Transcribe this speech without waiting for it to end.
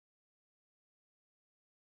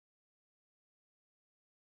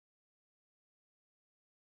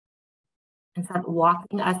instead of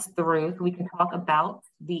walking us through so we can talk about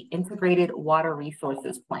the Integrated Water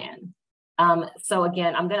Resources Plan. So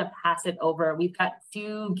again, I'm going to pass it over. We've got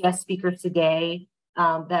two guest speakers today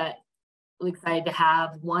that we're excited to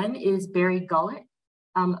have. One is Barry Gullett.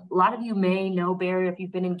 A lot of you may know Barry if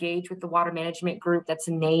you've been engaged with the Water Management Group. That's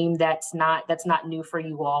a name that's not new for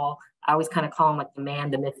you all. I always kind of call him like the man,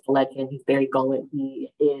 the myth, the legend. He's Barry Gullett.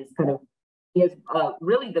 He is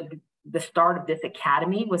really the start of this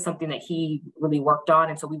academy was something that he really worked on,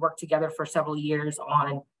 and so we worked together for several years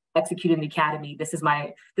on executing the academy. This is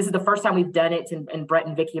the first time we've done it, and Brett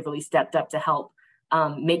and Vicky have really stepped up to help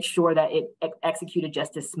make sure that it executed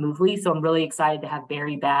just as smoothly. So I'm really excited to have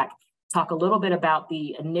Barry back, talk a little bit about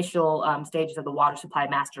the initial stages of the Water Supply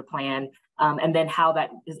Master Plan, and then how that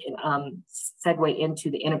is segue into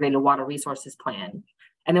the Integrated Water Resources Plan.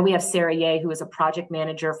 And then we have Sarah Ye, who is a project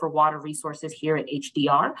manager for water resources here at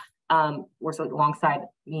HDR, works alongside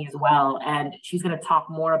me as well. And she's going to talk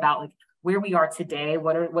more about like where we are today,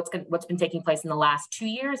 what's been taking place in the last 2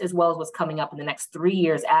 years, as well as what's coming up in the next 3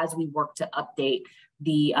 years as we work to update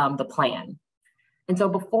the plan. And so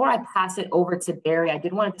before I pass it over to Barry, I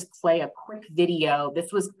did want to just play a quick video.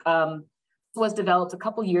 This was developed a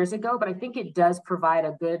couple years ago, but I think it does provide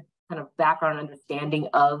a good kind of background understanding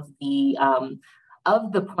of the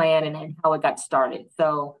plan and how it got started.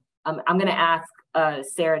 So I'm going to ask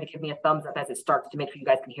Sarah to give me a thumbs up as it starts to make sure you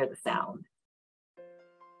guys can hear the sound.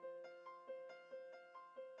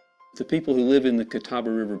 The people who live in the Catawba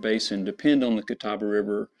River Basin depend on the Catawba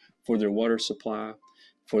River for their water supply,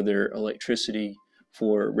 for their electricity,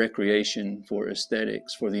 for recreation, for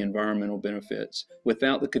aesthetics, for the environmental benefits.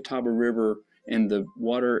 Without the Catawba River and the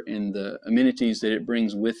water and the amenities that it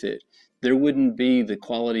brings with it, there wouldn't be the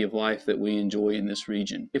quality of life that we enjoy in this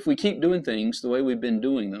region. If we keep doing things the way we've been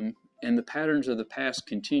doing them, and the patterns of the past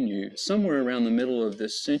continue, somewhere around the middle of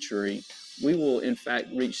this century, we will in fact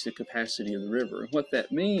reach the capacity of the river. And what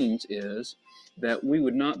that means is that we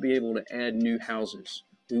would not be able to add new houses.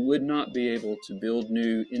 We would not be able to build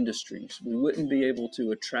new industries. We wouldn't be able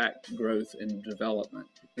to attract growth and development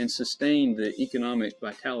and sustain the economic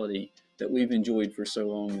vitality that we've enjoyed for so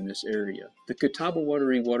long in this area. The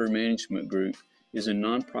Catawba-Wateree Water Management Group is a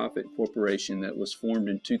nonprofit corporation that was formed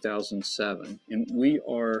in 2007, and we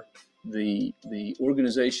are the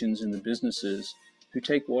organizations and the businesses who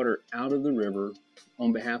take water out of the river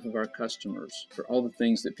on behalf of our customers for all the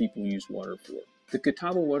things that people use water for. The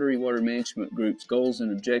Catawba-Wateree Water Management Group's goals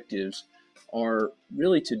and objectives are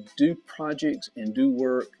really to do projects and do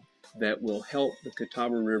work that will help the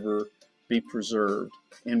Catawba River be preserved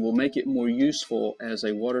and will make it more useful as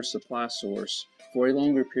a water supply source for a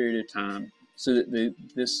longer period of time so that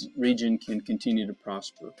this region can continue to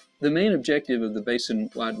prosper. The main objective of the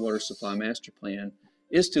Basin-Wide Water Supply Master Plan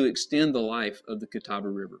is to extend the life of the Catawba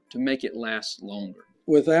River, to make it last longer.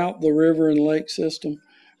 Without the river and lake system,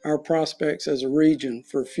 our prospects as a region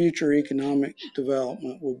for future economic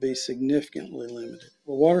development will be significantly limited.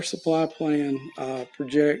 The Water Supply Plan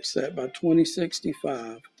projects that by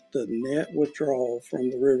 2065, the net withdrawal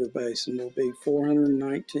from the river basin will be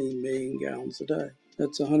 419 million gallons a day.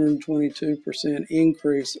 That's a 122%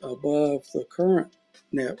 increase above the current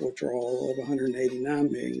net withdrawal of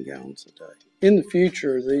 189 million gallons a day. In the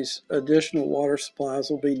future, these additional water supplies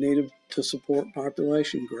will be needed to support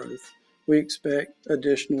population growth. We expect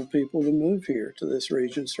additional people to move here to this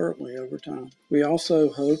region, certainly over time. We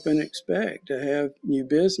also hope and expect to have new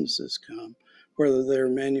businesses come, whether they're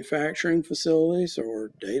manufacturing facilities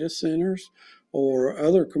or data centers or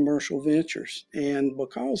other commercial ventures. And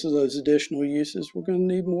because of those additional uses, we're going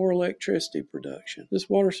to need more electricity production. This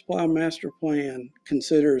Water Supply Master Plan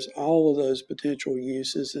considers all of those potential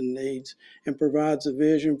uses and needs and provides a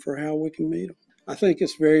vision for how we can meet them. I think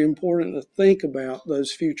it's very important to think about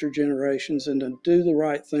those future generations and to do the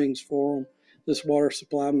right things for them. This Water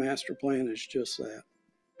Supply Master Plan is just that.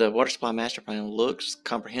 The Water Supply Master Plan looks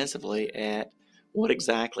comprehensively at what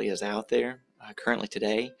exactly is out there currently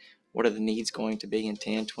today. What are the needs going to be in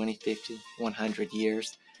 10, 20, 50, 100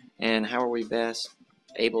 years? And how are we best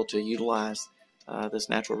able to utilize this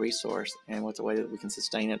natural resource, and what's the way that we can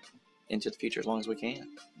sustain it into the future as long as we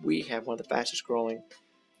can? We have one of the fastest growing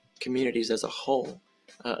communities as a whole,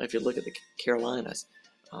 if you look at the Carolinas.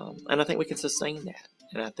 And I think we can sustain that.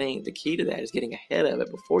 And I think the key to that is getting ahead of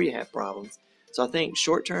it before you have problems. So I think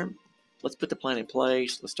short term, let's put the plan in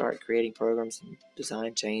place. Let's start creating programs and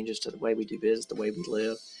design changes to the way we do business, the way we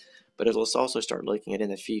live. But let's also start looking at in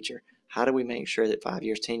the future. How do we make sure that 5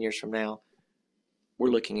 years, 10 years from now, we're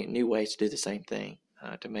looking at new ways to do the same thing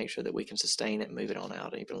to make sure that we can sustain it and move it on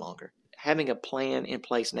out even longer. Having a plan in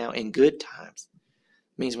place now in good times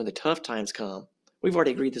means when the tough times come, we've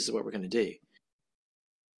already agreed this is what we're going to do.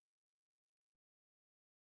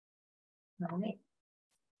 All right.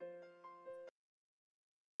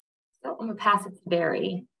 So I'm gonna pass it to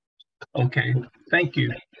Barry. Okay, thank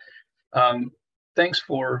you. Thanks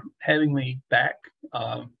for having me back.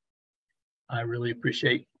 I really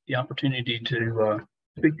appreciate the opportunity to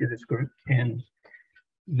speak to this group. And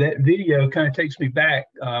that video kind of takes me back.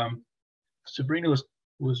 Sabrina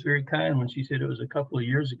was very kind when she said it was a couple of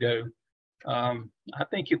years ago. I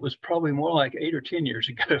think it was probably more like 8 or 10 years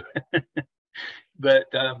ago. But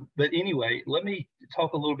anyway, let me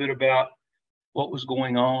talk a little bit about what was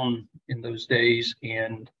going on in those days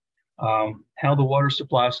and how the water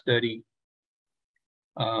supply study.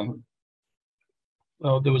 Well,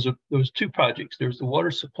 there was 2 projects. There's the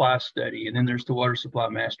water supply study, and then there's the water supply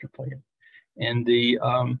master plan. And the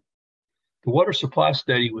water supply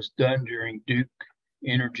study was done during Duke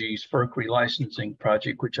Energy's FERC relicensing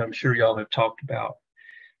project, which I'm sure y'all have talked about.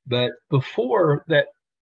 But before that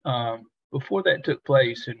took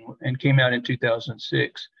place and came out in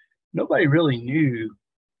 2006, nobody really knew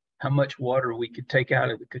how much water we could take out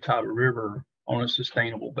of the Catawba River on a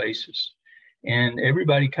sustainable basis. And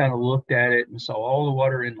everybody kind of looked at it and saw all the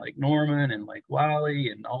water in Lake Norman and Lake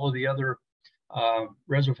Wiley and all of the other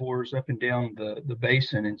reservoirs up and down the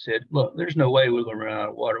basin and said, look, there's no way we're going to run out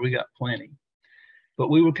of water. We got plenty. But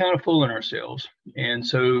we were kind of fooling ourselves. And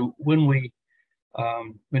so when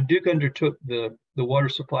Duke undertook the water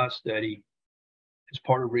supply study as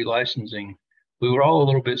part of relicensing, we were all a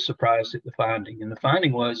little bit surprised at the finding. And the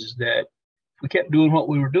finding was that if we kept doing what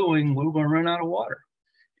we were doing, we were going to run out of water.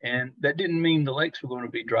 And that didn't mean the lakes were going to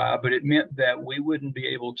be dry, but it meant that we wouldn't be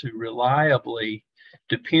able to reliably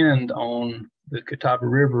depend on the Catawba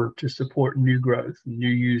River to support new growth, new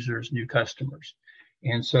users, new customers.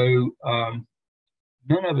 And so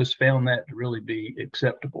none of us found that to really be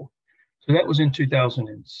acceptable. So that was in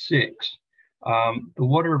 2006. The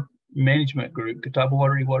water management group,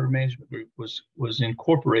 Catawba-Wateree Water Management Group, was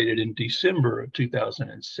incorporated in December of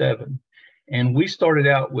 2007. And we started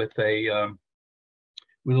out with a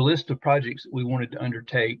list of projects that we wanted to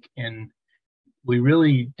undertake, and we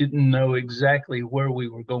really didn't know exactly where we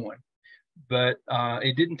were going. But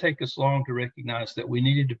it didn't take us long to recognize that we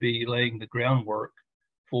needed to be laying the groundwork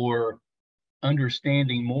for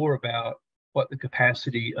understanding more about what the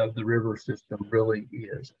capacity of the river system really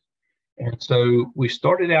is. And so we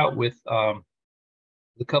started out with a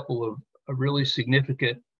couple of really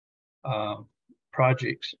significant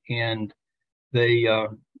projects, and they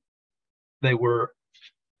were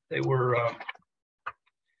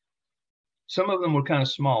some of them were kind of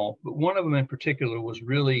small, but one of them in particular was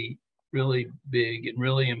really, really big and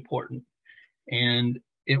really important. And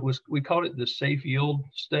we called it the Safe Yield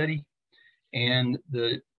Study. And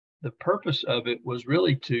the purpose of it was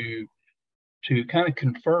really to kind of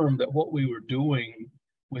confirm that what we were doing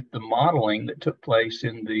with the modeling that took place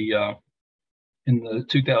in the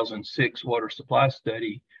 2006 water supply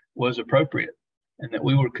study was appropriate, and that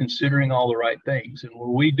we were considering all the right things. And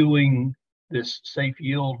were we doing this safe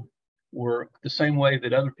yield work the same way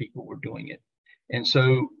that other people were doing it? And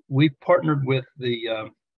so we partnered with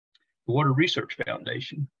the Water Research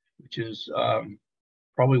Foundation, which is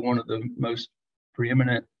probably one of the most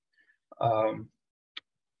preeminent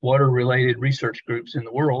water-related research groups in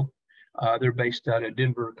the world. They're based out of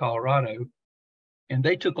Denver, Colorado, and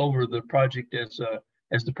they took over the project as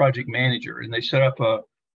the project manager, and they set up a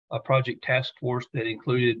project task force that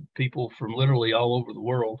included people from literally all over the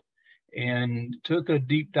world, and took a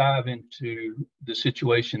deep dive into the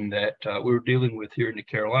situation that we were dealing with here in the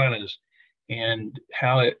Carolinas and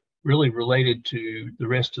how it really related to the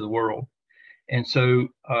rest of the world. And so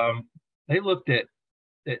they looked at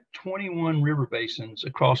 21 river basins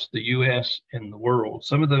across the U.S. and the world.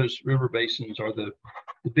 Some of those river basins are the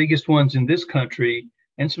biggest ones in this country,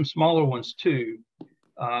 and some smaller ones too,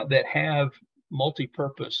 that have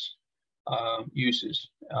multi-purpose uses.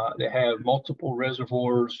 They have multiple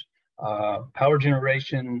reservoirs, power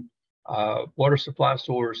generation, water supply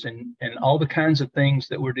source, and all the kinds of things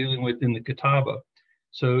that we're dealing with in the Catawba.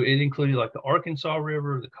 So it included like the Arkansas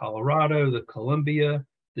River, the Colorado, the Columbia,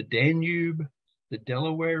 the Danube, the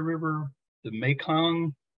Delaware River, the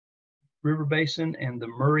Mekong River Basin, and the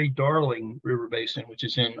Murray-Darling River Basin, which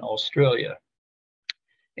is in Australia.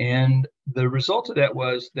 And the result of that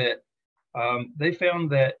was that they found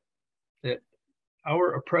that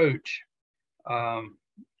our approach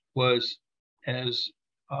was as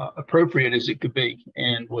appropriate as it could be,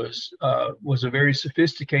 and was a very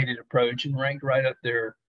sophisticated approach and ranked right up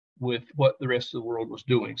there with what the rest of the world was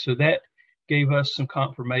doing. So that gave us some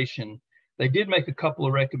confirmation. They did make a couple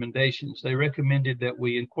of recommendations. They recommended that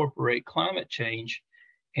we incorporate climate change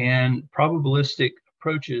and probabilistic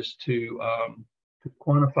approaches to to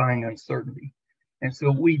quantifying uncertainty. And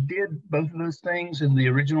so we did both of those things in the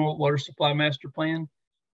original water supply master plan,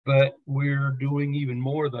 but we're doing even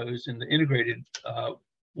more of those in the integrated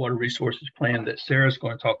water resources plan that Sarah's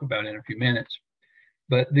going to talk about in a few minutes.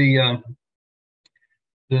 But the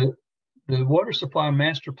water supply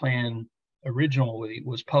master plan originally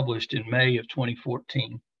was published in May of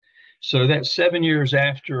 2014. So that's 7 years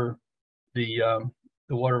after the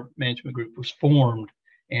water management group was formed.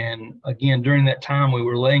 And again, during that time, we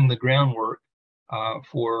were laying the groundwork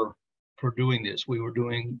for doing this. We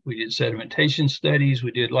did sedimentation studies.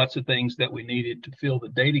 We did lots of things that we needed to fill the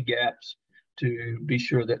data gaps to be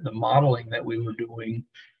sure that the modeling that we were doing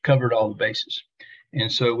covered all the bases.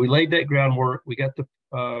 And so we laid that groundwork. We got the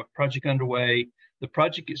project underway. The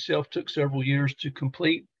project itself took several years to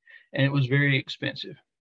complete, and it was very expensive.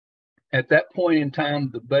 At that point in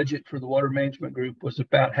time, the budget for the water management group was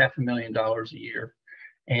about $500,000 a year.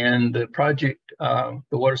 And the project, the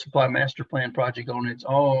water supply master plan project on its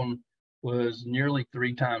own was nearly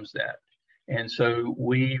 3 times that. And so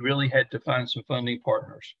we really had to find some funding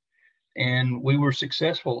partners. And we were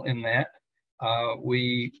successful in that.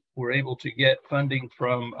 We were able to get funding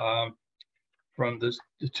from the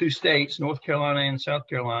 2 states, North Carolina and South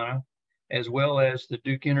Carolina, as well as the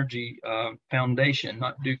Duke Energy Foundation,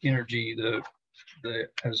 not Duke Energy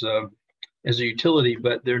as a utility,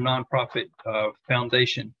 but their nonprofit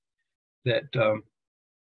foundation that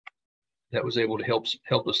was able to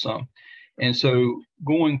help us some. And so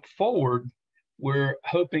going forward, we're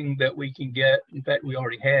hoping that we can get, in fact, we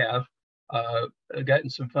already have gotten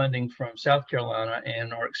some funding from South Carolina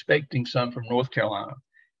and are expecting some from North Carolina.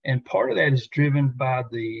 And part of that is driven by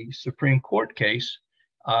the Supreme Court case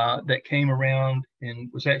that came around and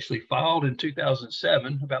was actually filed in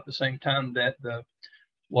 2007, about the same time that the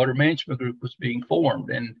water management group was being formed.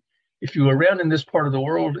 And if you were around in this part of the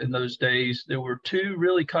world in those days, there were 2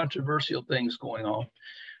 really controversial things going on.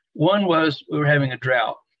 One was we were having a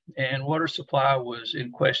drought and water supply was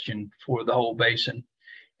in question for the whole basin.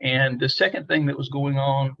 And the second thing that was going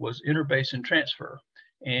on was interbasin transfer.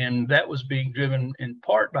 And that was being driven in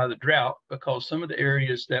part by the drought, because some of the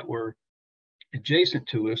areas that were adjacent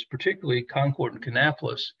to us, particularly Concord and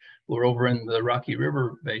Kannapolis, who are over in the Rocky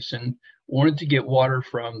River Basin, wanted to get water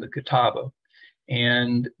from the Catawba.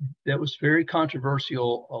 And that was very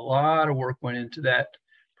controversial. A lot of work went into that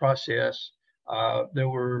process. There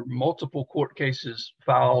were multiple court cases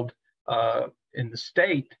filed in the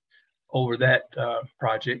state over that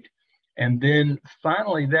project. And then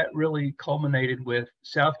finally, that really culminated with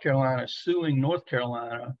South Carolina suing North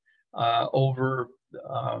Carolina over,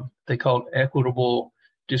 they called equitable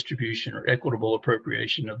distribution or equitable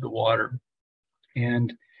appropriation of the water.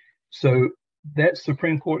 And so that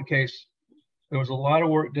Supreme Court case, there was a lot of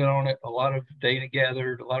work done on it, a lot of data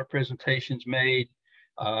gathered, a lot of presentations made.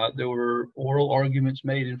 There were oral arguments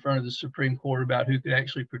made in front of the Supreme Court about who could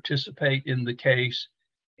actually participate in the case.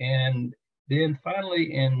 And then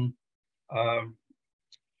finally in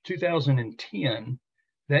 2010,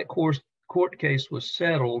 that court case was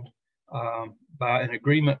settled by an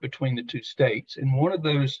agreement between the 2 states. And one of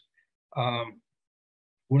the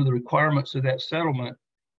requirements of that settlement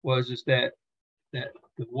was that the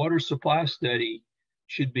water supply study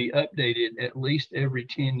should be updated at least every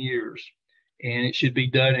 10 years. And it should be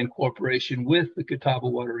done in cooperation with the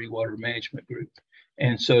Catawba-Wateree Water Management Group.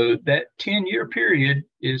 And so that 10-year period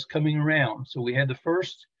is coming around. So we had the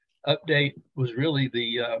first update was really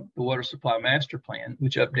the water supply master plan,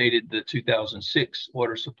 which updated the 2006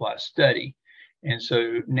 water supply study. And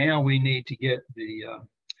so now we need to get the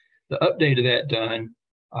update of that done,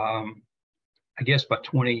 I guess by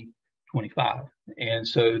 2025. And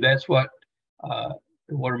so that's what the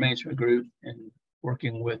Water Management Group and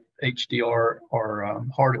working with HDR are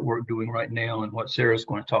hard at work doing right now, and what Sarah's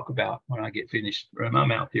going to talk about when I get finished running my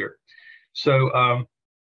mouth here. So,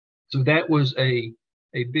 so that was a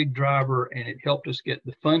big driver, and it helped us get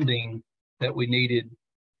the funding that we needed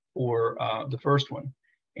for the first one.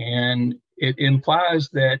 And it implies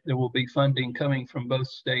that there will be funding coming from both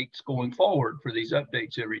states going forward for these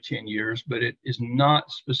updates every 10 years, but it is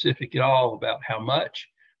not specific at all about how much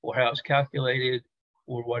or how it's calculated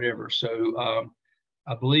or whatever. So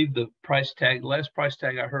I believe the price tag, last price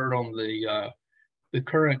tag I heard on the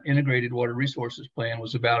current integrated water resources plan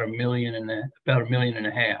was about $1.5 million.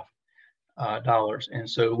 And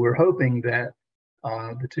so we're hoping that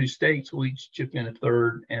the 2 states will each chip in a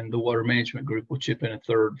third, and the water management group will chip in a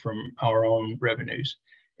third from our own revenues.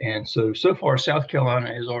 And so far, South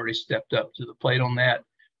Carolina has already stepped up to the plate on that,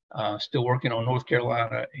 still working on North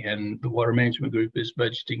Carolina, and the water management group is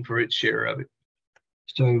budgeting for its share of it.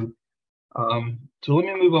 So So let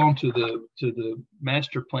me move on to the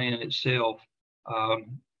master plan itself.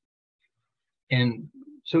 And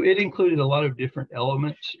so it included a lot of different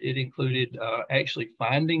elements. It included actually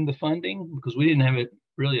finding the funding, because we didn't have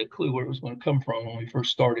really a clue where it was going to come from when we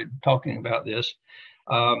first started talking about this.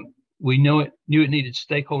 We knew it needed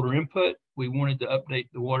stakeholder input. We wanted to update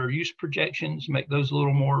the water use projections, make those a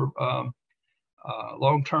little more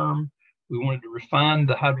long-term. We wanted to refine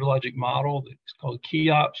the hydrologic model that's called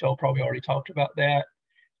KEOPS. Y'all probably already talked about that.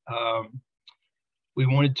 We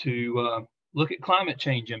wanted to look at climate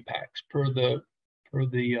change impacts per the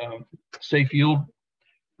Safe Yield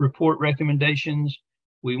Report recommendations.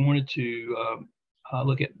 We wanted to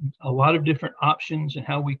look at a lot of different options and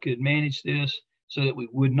how we could manage this so that we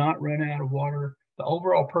would not run out of water. The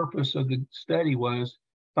overall purpose of the study was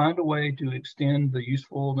find a way to extend the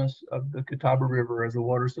usefulness of the Catawba River as a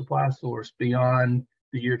water supply source beyond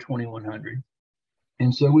the year 2100.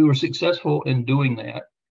 And so we were successful in doing that.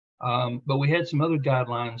 But we had some other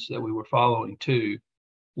guidelines that we were following too.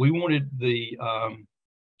 We wanted the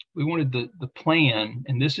plan,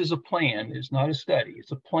 and this is a plan, it's not a study,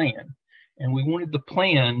 it's a plan. And we wanted the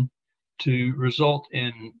plan to result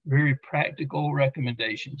in very practical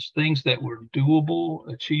recommendations, things that were doable,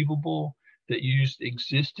 achievable, that used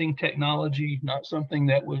existing technology, not something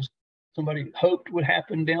that was somebody hoped would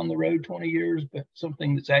happen down the road 20 years, but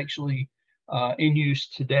something that's actually in use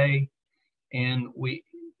today. And we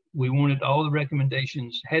wanted all the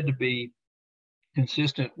recommendations had to be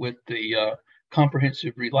consistent with the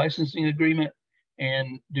comprehensive relicensing agreement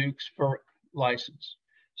and Duke's FERC license.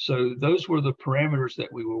 So those were the parameters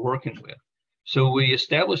that we were working with. So we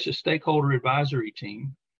established a stakeholder advisory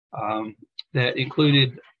team that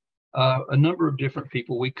included a number of different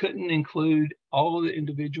people. We couldn't include all of the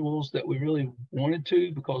individuals that we really wanted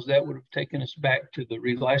to, because that would have taken us back to the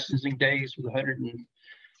relicensing days with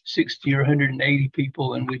 160 or 180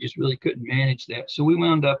 people, and we just really couldn't manage that. So we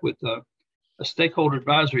wound up with a stakeholder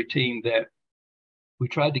advisory team that we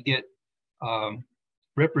tried to get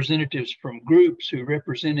representatives from groups who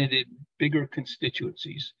represented bigger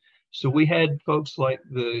constituencies. So we had folks like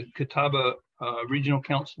the Catawba Regional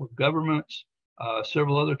Council of Governments,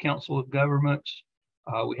 several other council of governments.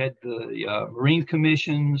 We had the Marine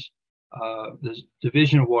Commissions, the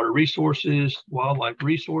Division of Water Resources, Wildlife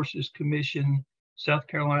Resources Commission, South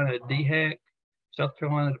Carolina DHEC, South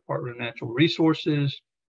Carolina Department of Natural Resources.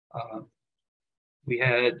 We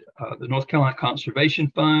had the North Carolina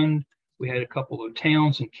Conservation Fund. We had a couple of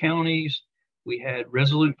towns and counties. We had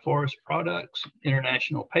Resolute Forest Products,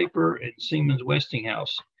 International Paper, and Siemens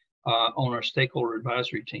Westinghouse on our stakeholder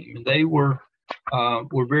advisory team. And they were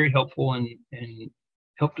very helpful and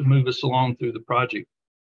helped to move us along through the project.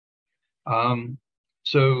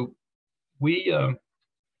 So we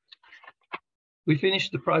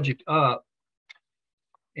finished the project up,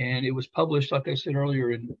 and it was published, like I said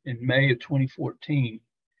earlier, in May of 2014.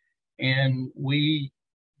 And we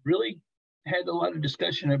really had a lot of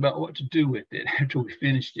discussion about what to do with it after we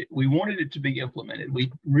finished it. We wanted it to be implemented.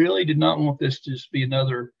 We really did not want this to just be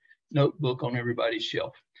another notebook on everybody's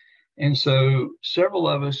shelf. And so several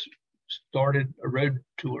of us started a road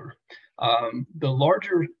tour. The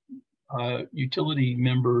larger utility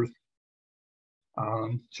members,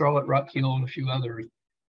 Charlotte, Rock Hill, and a few others,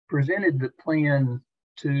 presented the plan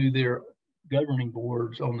to their governing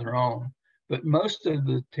boards on their own. But most of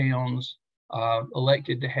the towns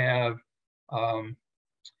elected to have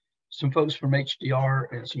some folks from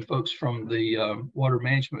HDR and some folks from the Water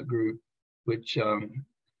Management Group, which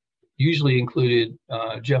usually included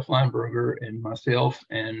Jeff Lineberger and myself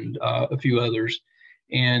and a few others.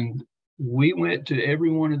 And we went to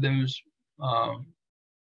every one of those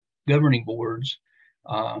governing boards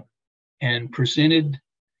and presented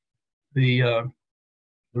the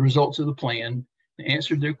results of the plan,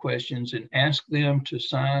 answered their questions, and asked them to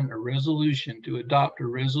sign a resolution, to adopt a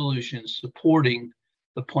resolution supporting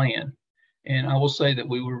the plan. And I will say that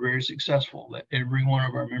we were very successful, that every one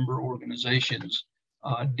of our member organizations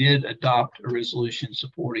did adopt a resolution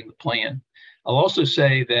supporting the plan. I'll also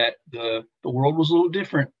say that the world was a little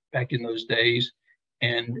different back in those days.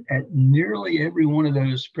 And at nearly every one of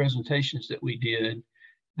those presentations that we did,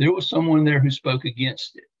 there was someone there who spoke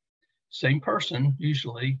against it. Same person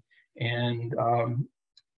usually. And I'm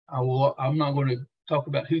not going to talk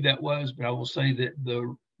about who that was, but I will say that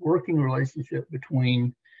the working relationship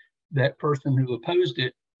between that person who opposed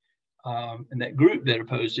it and that group that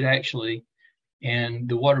opposed it actually, and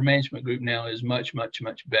the Water Management Group now is much, much,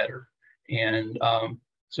 much better. And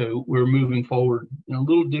so we're moving forward in a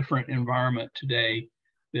little different environment today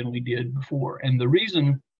than we did before. And the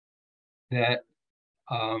reason that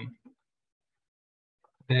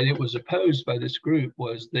that it was opposed by this group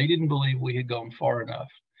was they didn't believe we had gone far enough.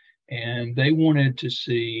 And they wanted to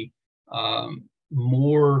see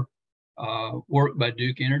more work by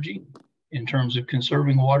Duke Energy in terms of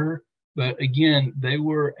conserving water. But again, they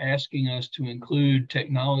were asking us to include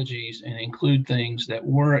technologies and include things that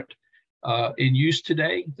weren't in use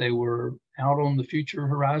today. They were out on the future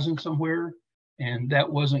horizon somewhere, and that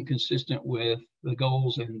wasn't consistent with the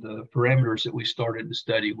goals and the parameters that we started the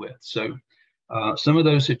study with. So some of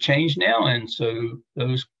those have changed now, and so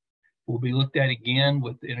those will be looked at again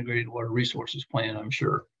with the Integrated Water Resources Plan, I'm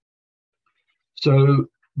sure. So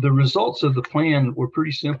the results of the plan were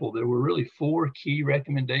pretty simple. There were really 4 key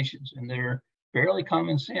recommendations, and they're fairly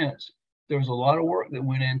common sense. There was a lot of work that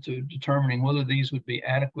went into determining whether these would be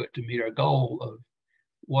adequate to meet our goal of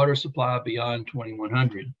water supply beyond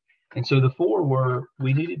 2100. And so the 4 were,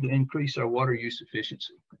 we needed to increase our water use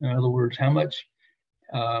efficiency. In other words, how much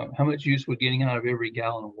use we're getting out of every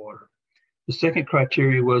gallon of water. The second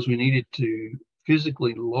criteria was we needed to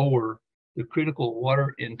physically lower the critical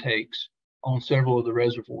water intakes on several of the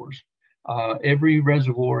reservoirs. Every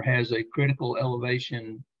reservoir has a critical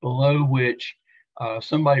elevation below which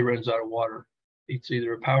somebody runs out of water. It's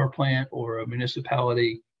either a power plant or a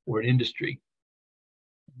municipality or an industry.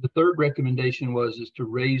 The third recommendation was to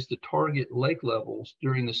raise the target lake levels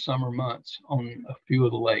during the summer months on a few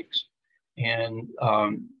of the lakes. And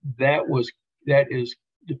that is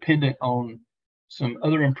dependent on some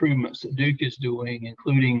other improvements that Duke is doing,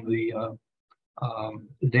 including the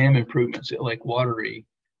dam improvements at Lake Wateree.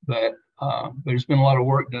 But there's been a lot of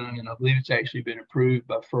work done, and I believe it's actually been approved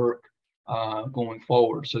by FERC going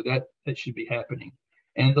forward. So that should be happening.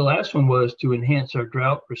 And the last one was to enhance our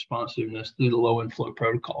drought responsiveness through the low inflow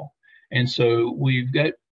protocol. And so we've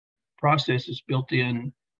got processes built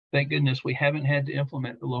in. Thank goodness we haven't had to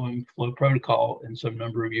implement the low inflow protocol in some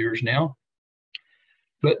number of years now.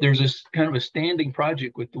 But there's this kind of a standing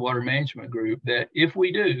project with the Water Management Group that if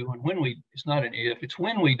we do, and when we, it's not an if, it's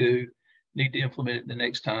when we do need to implement it the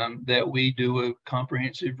next time, that we do a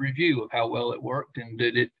comprehensive review of how well it worked and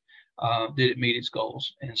did it meet its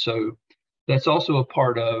goals. And so that's also a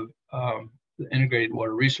part of the Integrated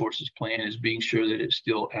Water Resources Plan, is being sure that it's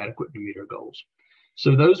still adequate to meet our goals.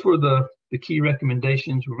 So those were the key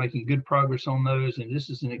recommendations. We're making good progress on those. And this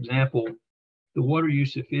is an example, the water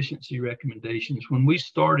use efficiency recommendations. When we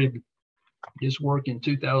started this work in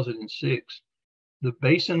 2006, the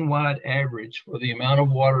basin-wide average for the amount of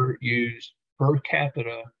water used per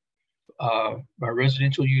capita by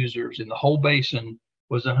residential users in the whole basin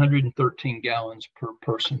was 113 gallons per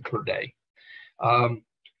person per day.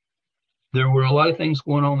 There were a lot of things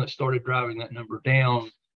going on that started driving that number down.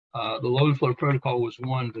 The low inflow protocol was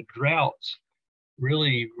one. The droughts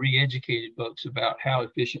really re-educated folks about how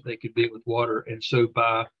efficient they could be with water. And so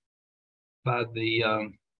by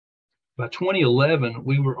 2011,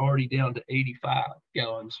 we were already down to 85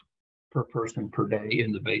 gallons per person per day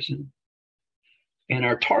in the basin. And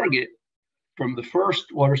our target from the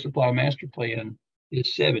first water supply master plan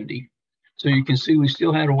is 70. So you can see we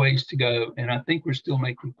still had a ways to go, and I think we're still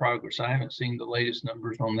making progress. I haven't seen the latest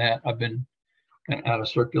numbers on that. I've been kind of out of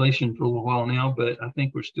circulation for a little while now, but I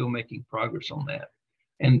think we're still making progress on that.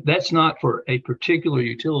 And that's not for a particular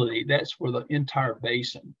utility, that's for the entire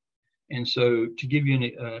basin. And so to give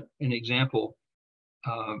you an example,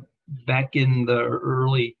 back in the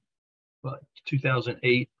early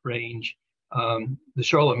 2008 range, the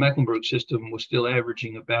Charlotte-Mecklenburg system was still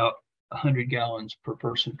averaging about 100 gallons per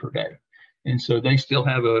person per day. And so they still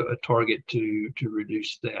have a target to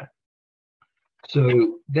reduce that.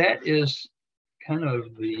 So that is kind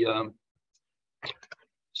of the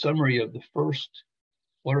summary of the first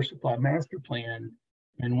water supply master plan.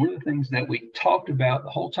 And one of the things that we talked about the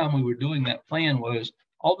whole time we were doing that plan was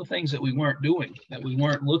all the things that we weren't doing, that we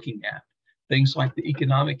weren't looking at. Things like the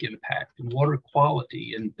economic impact and water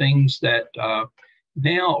quality, and things that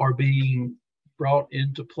now are being brought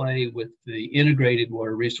into play with the Integrated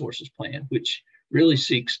Water Resources Plan, which really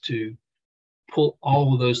seeks to pull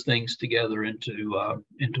all of those things together into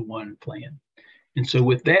one plan. And so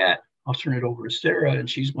with that, I'll turn it over to Sarah, and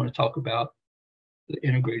she's going to talk about the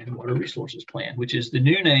Integrated Water Resources Plan, which is the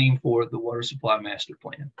new name for the Water Supply Master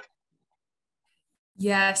Plan.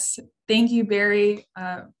 Yes, thank you, Barry,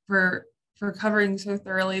 for covering so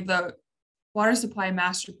thoroughly the Water Supply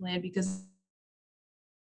Master Plan, because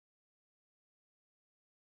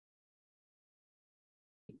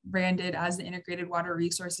branded as the Integrated Water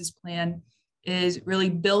Resources Plan is really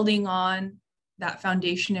building on that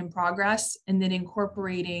foundation in progress and then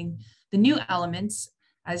incorporating the new elements,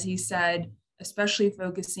 as he said, especially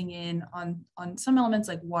focusing in on some elements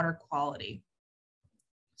like water quality.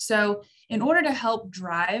 So in order to help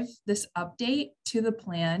drive this update to the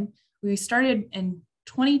plan, we started in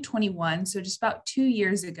 2021, so just about 2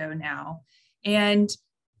 years ago now. And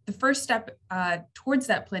the first step towards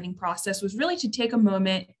that planning process was really to take a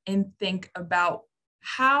moment and think about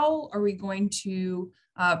how are we going to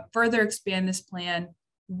further expand this plan?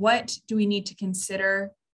 What do we need to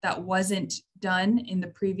consider that wasn't done in the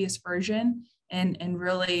previous version, and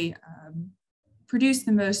really produce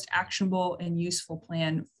the most actionable and useful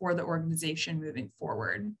plan for the organization moving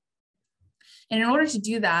forward. And in order to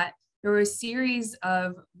do that, there were a series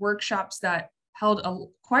of workshops that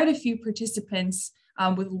held quite a few participants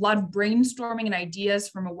with a lot of brainstorming and ideas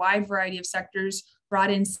from a wide variety of sectors,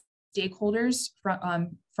 brought in stakeholders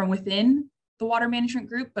from within the water management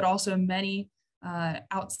group, but also many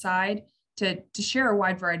outside to share a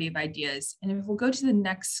wide variety of ideas. And if we'll go to the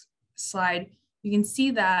next slide, you can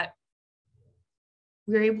see that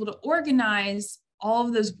we were able to organize all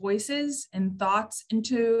of those voices and thoughts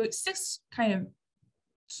into 6 kind of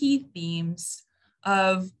key themes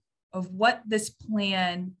of what this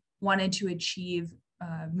plan wanted to achieve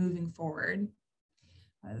moving forward.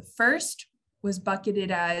 The first was bucketed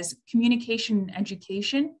as communication and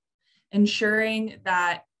education, ensuring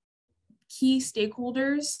that key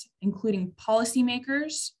stakeholders, including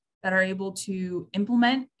policymakers that are able to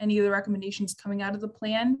implement any of the recommendations coming out of the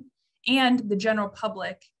plan, and the general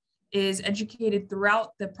public is educated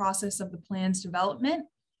throughout the process of the plan's development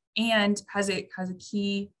and has a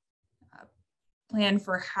key plan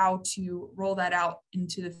for how to roll that out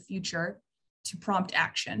into the future to prompt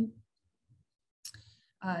action.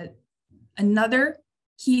 Another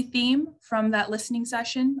key theme from that listening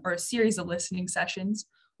session, or a series of listening sessions,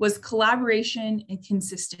 was collaboration and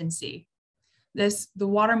consistency. The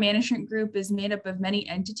water management group is made up of many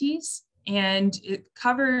entities, and it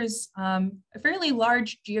covers a fairly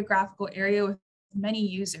large geographical area with many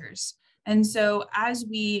users. And so as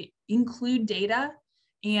we include data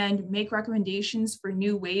and make recommendations for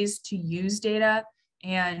new ways to use data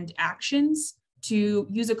and actions, to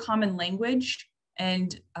use a common language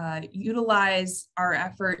and utilize our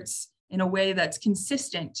efforts in a way that's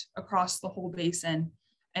consistent across the whole basin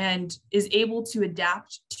and is able to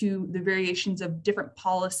adapt to the variations of different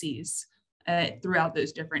policies throughout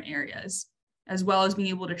those different areas, as well as being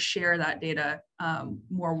able to share that data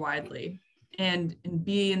more widely and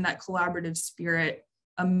be in that collaborative spirit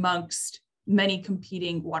amongst many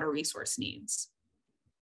competing water resource needs.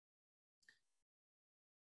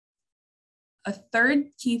 A third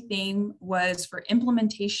key theme was for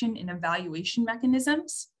implementation and evaluation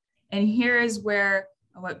mechanisms. And here is where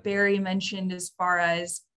what Barry mentioned as far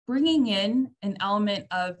as bringing in an element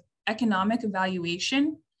of economic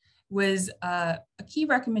evaluation was a key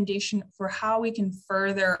recommendation for how we can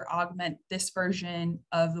further augment this version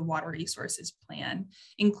of the water resources plan,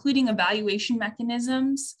 including evaluation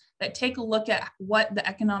mechanisms that take a look at what the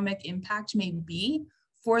economic impact may be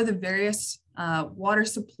for the various water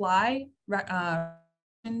supply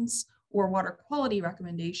or water quality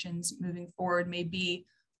recommendations moving forward may be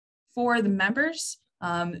for the members,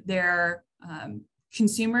 their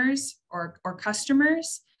consumers or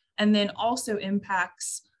customers, and then also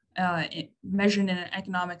impacts measured in an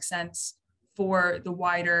economic sense for the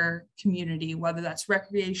wider community, whether that's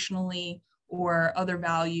recreationally or other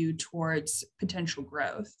value towards potential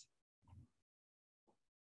growth.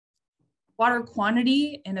 Water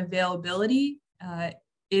quantity and availability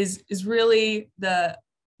is really the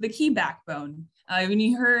key backbone. When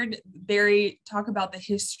you heard Barry talk about the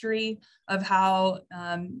history of how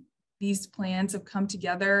these plans have come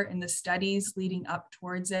together and the studies leading up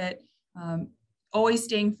towards it, always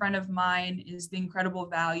staying front of mind is the incredible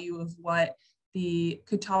value of what the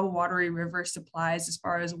Catawba-Wateree River supplies as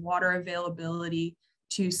far as water availability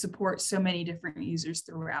to support so many different users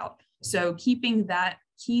throughout. So keeping that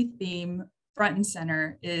key theme front and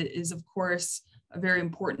center is of course very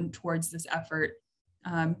important towards this effort,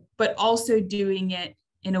 but also doing it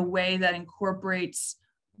in a way that incorporates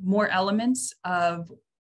more elements of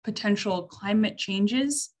potential climate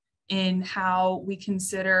changes in how we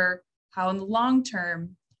consider how in the long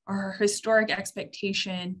term our historic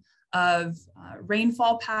expectation of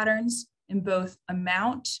rainfall patterns in both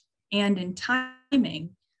amount and in timing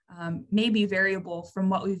may be variable from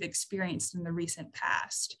what we've experienced in the recent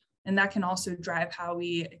past. And that can also drive how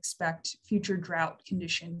we expect future drought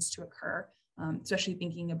conditions to occur, especially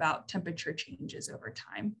thinking about temperature changes over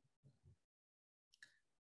time.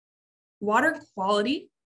 Water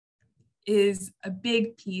quality is a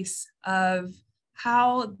big piece of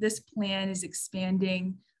how this plan is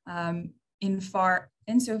expanding insofar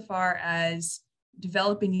as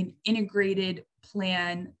developing an integrated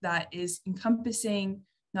plan that is encompassing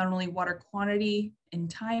not only water quantity and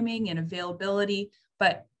timing and availability,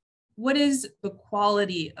 but what is the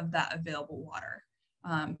quality of that available water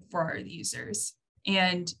for our users,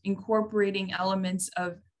 and incorporating elements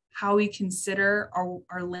of how we consider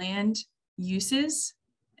our land uses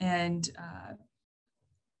and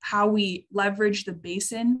how we leverage the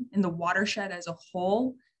basin and the watershed as a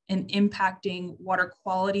whole and impacting water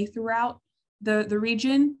quality throughout the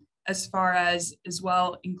region, as far as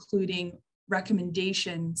well including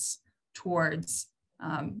recommendations towards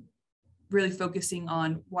really focusing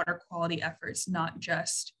on water quality efforts, not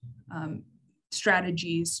just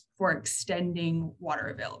strategies for extending water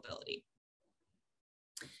availability.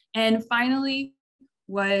 And finally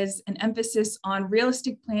was an emphasis on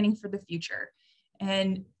realistic planning for the future.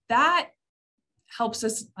 And that helps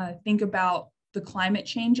us think about the climate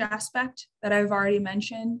change aspect that I've already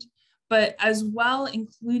mentioned, but as well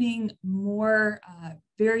including more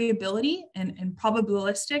variability and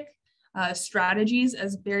probabilistic strategies,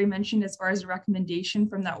 as Barry mentioned, as far as the recommendation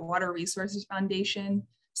from that Water Resources Foundation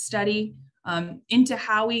study, into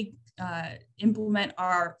how we implement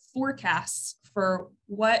our forecasts for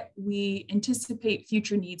what we anticipate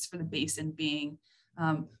future needs for the basin being.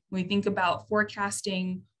 When we think about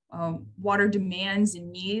forecasting water demands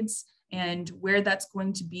and needs and where that's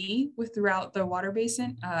going to be throughout the water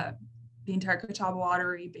basin, the entire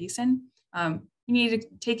Catawba-Wateree basin, we need to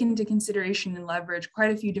take into consideration and leverage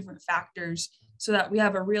quite a few different factors so that we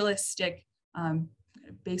have a realistic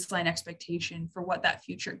baseline expectation for what that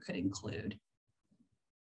future could include.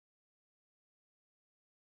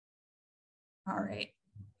 All right.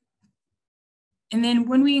 And then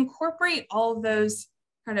when we incorporate all of those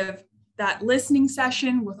kind of that listening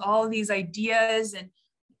session with all of these ideas and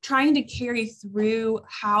trying to carry through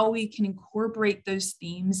how we can incorporate those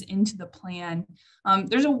themes into the plan,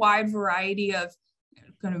 there's a wide variety of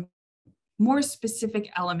kind of more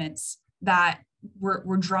specific elements that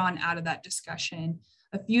were drawn out of that discussion.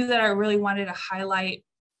 A few that I really wanted to highlight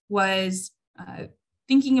was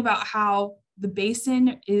thinking about how the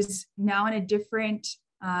basin is now in a different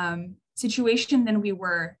situation than we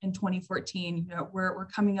were in 2014. You know, we're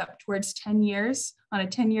coming up towards 10 years on a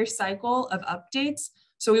 10-year cycle of updates.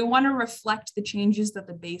 So we want to reflect the changes that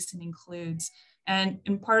the basin includes. And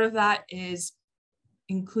part of that is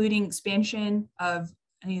including expansion of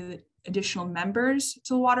any of the additional members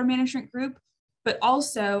to the water management group, but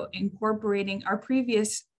also incorporating our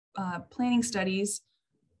previous planning studies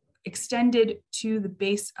extended to the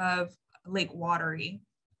base of Lake Wateree.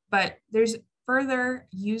 But there's further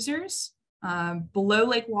users below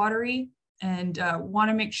Lake Wateree, and want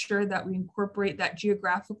to make sure that we incorporate that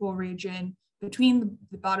geographical region between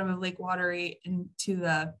the bottom of Lake Wateree into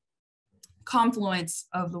the confluence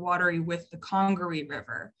of the Wateree with the Congaree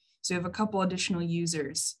River. So we have a couple additional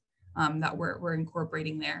users that we're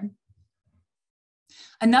incorporating there.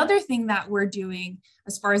 Another thing that we're doing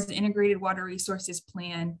as far as the Integrated Water Resources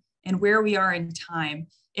Plan and where we are in time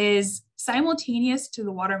is simultaneous to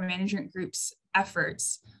the Water Management Group's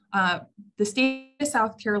efforts. The state of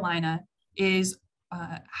South Carolina has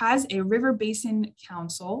a River Basin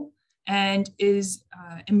Council and is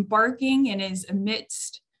embarking and is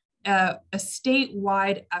amidst a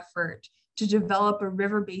statewide effort to develop a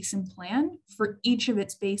river basin plan for each of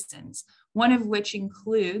its basins, one of which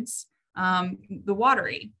includes the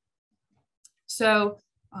Wateree. So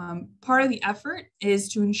part of the effort is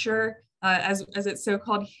to ensure, as it's so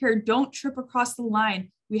called here, don't trip across the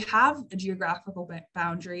line. We have a geographical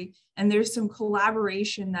boundary, and there's some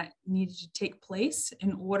collaboration that needed to take place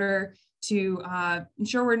in order to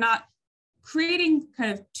ensure we're not creating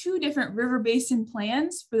kind of two different river basin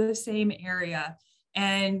plans for the same area.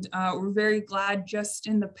 And we're very glad just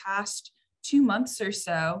in the past 2 months or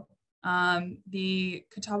so, the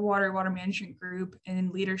Catawba-Wateree Water Management Group in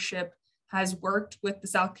leadership has worked with the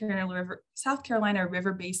South Carolina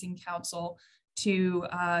River Basin Council to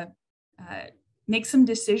make some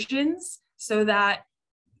decisions so that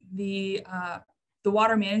the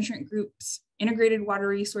Water Management Group's Integrated Water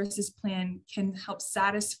Resources Plan can help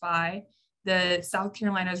satisfy the South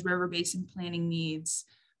Carolina's river basin planning needs,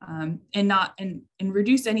 and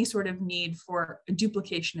reduce any sort of need for a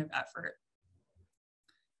duplication of effort.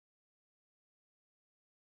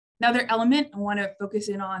 Another element I want to focus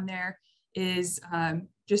in on there is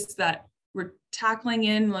just that we're tackling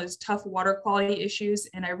in those tough water quality issues.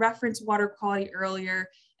 And I referenced water quality earlier,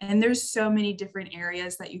 and there's so many different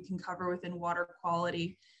areas that you can cover within water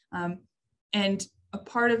quality. And a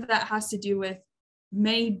part of that has to do with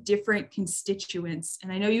many different constituents.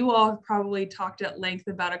 And I know you all have probably talked at length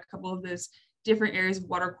about a couple of those different areas of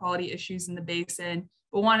water quality issues in the basin,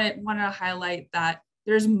 but want to highlight that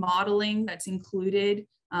There's modeling that's included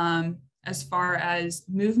as far as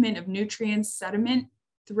movement of nutrients, sediment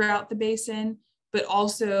throughout the basin, but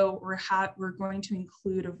also we're going to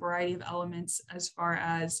include a variety of elements as far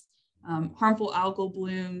as harmful algal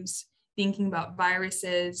blooms, thinking about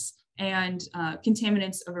viruses, and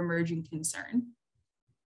contaminants of emerging concern.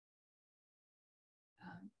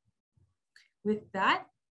 With that,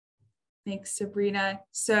 thanks, Sabrina.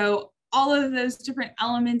 So all of those different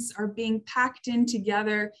elements are being packed in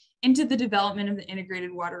together into the development of the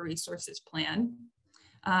Integrated Water Resources Plan.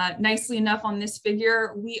 Nicely enough, on this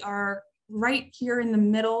figure, we are right here in the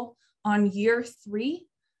middle on year 3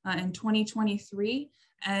 in 2023,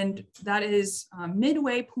 and that is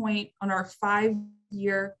midway point on our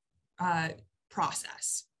 5-year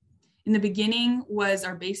process. In the beginning was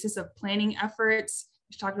our basis of planning efforts.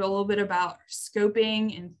 We talked a little bit about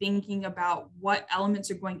scoping and thinking about what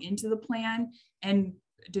elements are going into the plan and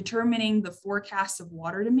determining the forecasts of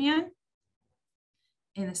water demand.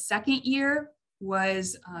 In the second year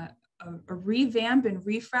was a revamp and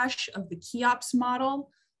refresh of the KEOPS model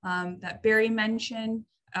that Barry mentioned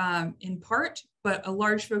in part, but a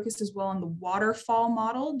large focus as well on the waterfall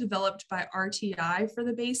model developed by RTI for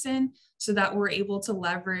the basin, so that we're able to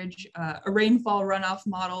leverage a rainfall runoff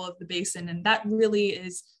model of the basin. And that really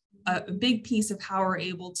is a big piece of how we're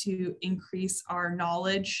able to increase our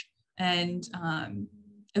knowledge and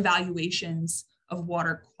evaluations of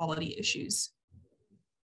water quality issues.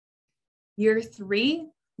 Year 3,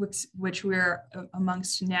 which we're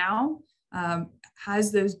amongst now,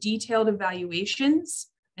 has those detailed evaluations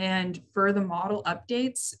and further model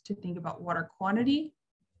updates to think about water quantity.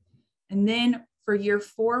 And then for year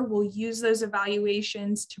 4, we'll use those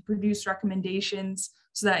evaluations to produce recommendations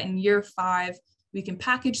so that in year 5, we can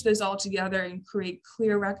package those all together and create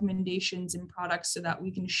clear recommendations and products so that we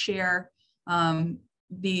can share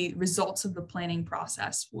the results of the planning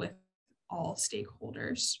process with all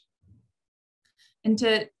stakeholders. And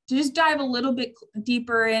to just dive a little bit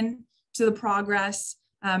deeper into the progress,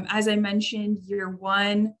 as I mentioned, year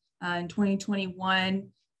 1 in 2021,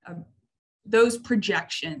 those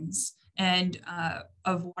projections and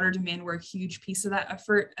of water demand were a huge piece of that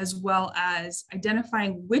effort, as well as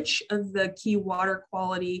identifying which of the key water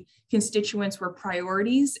quality constituents were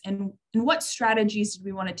priorities and what strategies did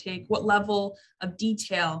we want to take, what level of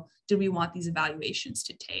detail did we want these evaluations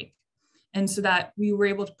to take. And so that we were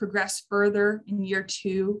able to progress further in year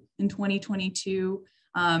 2 in 2022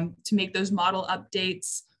 to make those model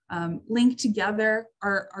updates, link together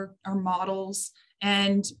our models,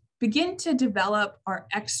 and begin to develop our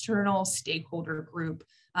external stakeholder group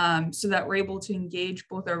so that we're able to engage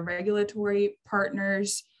both our regulatory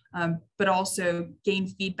partners, but also gain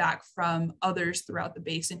feedback from others throughout the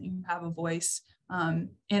basin who have a voice and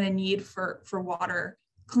a need for water,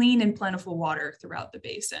 clean and plentiful water throughout the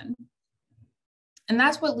basin. And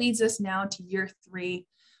that's what leads us now to year 3,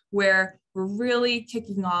 where we're really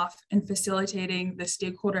kicking off and facilitating the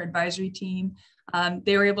stakeholder advisory team.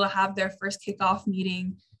 They were able to have their first kickoff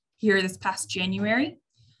meeting here this past January.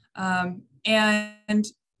 And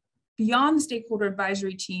beyond the stakeholder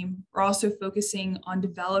advisory team, we're also focusing on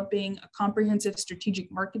developing a comprehensive strategic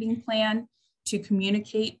marketing plan to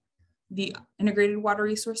communicate the Integrated Water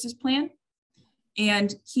Resources Plan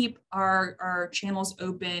and keep our channels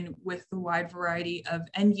open with the wide variety of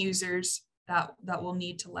end users that will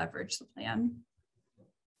need to leverage the plan.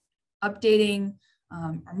 Updating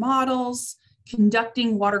our models,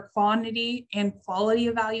 conducting water quantity and quality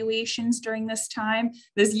evaluations during this time.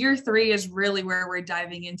 This year 3 is really where we're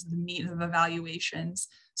diving into the meat of evaluations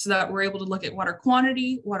so that we're able to look at water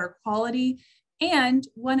quantity, water quality, and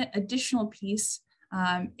one additional piece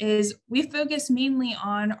is we focus mainly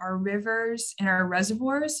on our rivers and our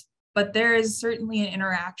reservoirs, but there is certainly an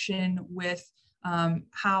interaction with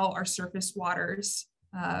how our surface waters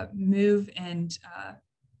move and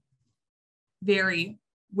vary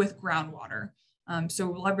with groundwater. So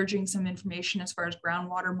leveraging some information as far as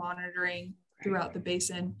groundwater monitoring throughout the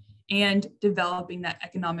basin and developing that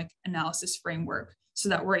economic analysis framework so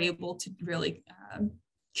that we're able to really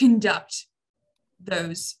conduct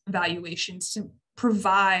those evaluations to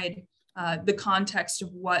provide the context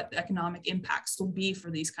of what the economic impacts will be for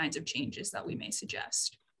these kinds of changes that we may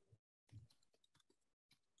suggest.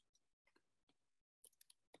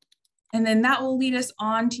 And then that will lead us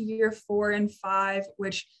on to year 4 and 5,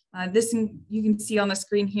 which you can see on the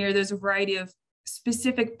screen here, there's a variety of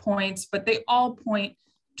specific points, but they all point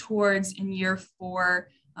towards in year 4,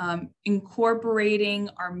 incorporating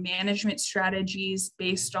our management strategies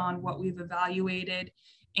based on what we've evaluated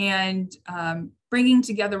and bringing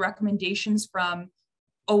together recommendations from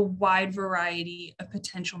a wide variety of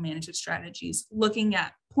potential management strategies, looking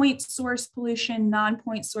at point source pollution,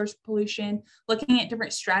 non-point source pollution, looking at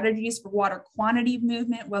different strategies for water quantity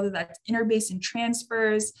movement, whether that's interbasin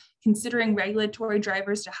transfers, considering regulatory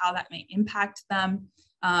drivers to how that may impact them,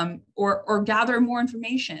 or gather more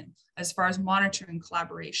information as far as monitoring,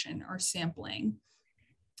 collaboration, or sampling.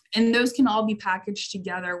 And those can all be packaged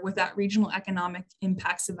together with that regional economic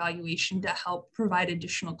impacts evaluation to help provide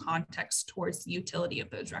additional context towards the utility of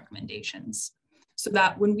those recommendations. So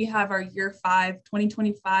that when we have our year 5,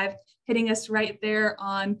 2025, hitting us right there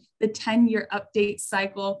on the 10-year update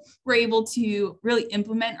cycle, we're able to really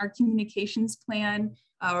implement our communications plan,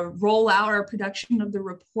 roll out our production of the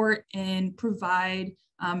report, and provide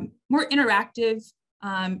more interactive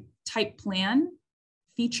type plan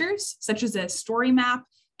features, such as a story map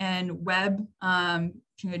and web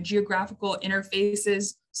geographical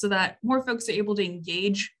interfaces, so that more folks are able to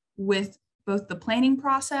engage with both the planning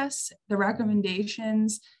process, the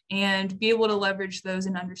recommendations, and be able to leverage those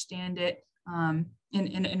and understand it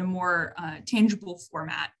in a more tangible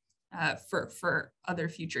format for other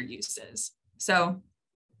future uses. So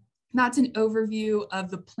that's an overview of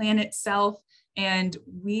the plan itself. And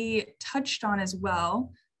we touched on as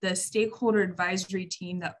well the stakeholder advisory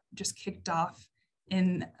team that just kicked off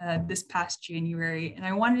in this past January. And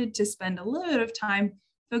I wanted to spend a little bit of time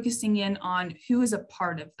focusing in on who is a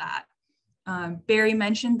part of that. Barry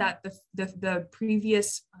mentioned that the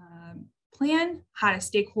previous plan had a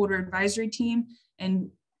stakeholder advisory team, and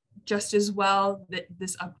just as well that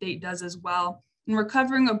this update does as well. And we're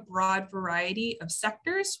covering a broad variety of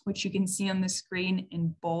sectors, which you can see on the screen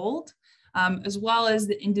in bold, as well as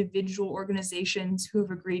the individual organizations who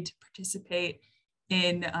have agreed to participate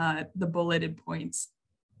in the bulleted points.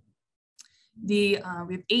 We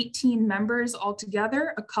have 18 members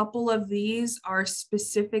altogether. A couple of these are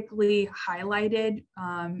specifically highlighted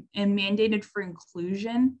and mandated for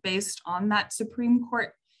inclusion based on that Supreme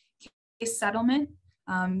Court case settlement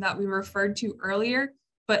that we referred to earlier.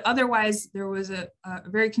 But otherwise, there was a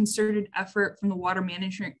very concerted effort from the Water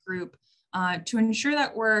Management Group to ensure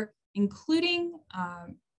that we're including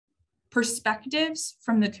perspectives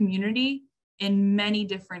from the community in many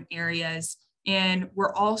different areas. And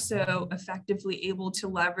we're also effectively able to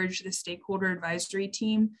leverage the stakeholder advisory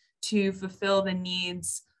team to fulfill the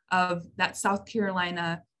needs of that South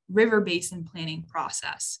Carolina river basin planning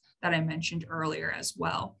process that I mentioned earlier as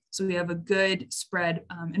well. So we have a good spread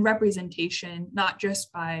and representation, not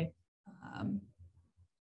just by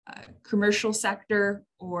commercial sector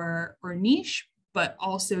or niche, but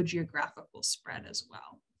also geographical spread as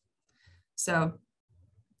well. So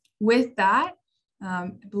with that,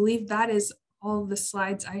 I believe that is all the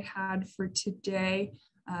slides I had for today,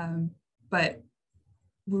 but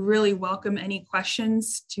we really welcome any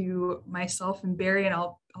questions to myself and Barry, and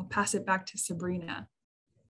I'll pass it back to Sabrina.